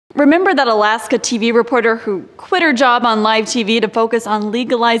Remember that Alaska TV reporter who quit her job on live TV to focus on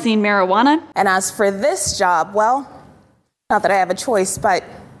legalizing marijuana? And as for this job, well, not that I have a choice, but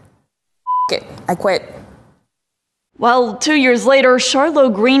it, I quit. Well, 2 years later,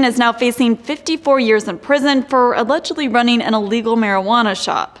 Charlo Greene is now facing 54 years in prison for allegedly running an illegal marijuana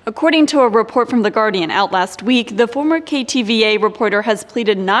shop. According to a report from The Guardian out last week, the former KTVA reporter has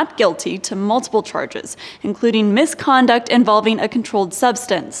pleaded not guilty to multiple charges, including misconduct involving a controlled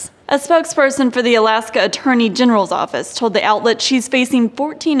substance. A spokesperson for the Alaska Attorney General's office told the outlet she's facing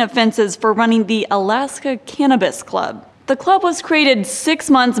 14 offenses for running the Alaska Cannabis Club. The club was created 6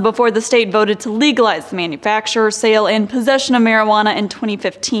 months before the state voted to legalize the manufacture, sale, and possession of marijuana in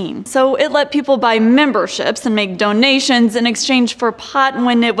 2015. So it let people buy memberships and make donations in exchange for pot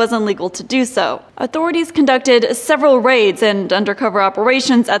when it wasn't legal to do so. Authorities conducted several raids and undercover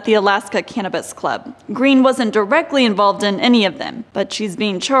operations at the Alaska Cannabis Club. Greene wasn't directly involved in any of them, but she's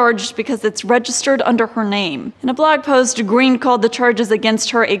being charged because it's registered under her name. In a blog post, Greene called the charges against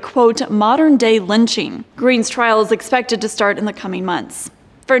her a, quote, modern-day lynching. Greene's trial is expected to start in the coming months.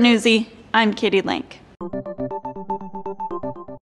 For Newsy, I'm Katie Link.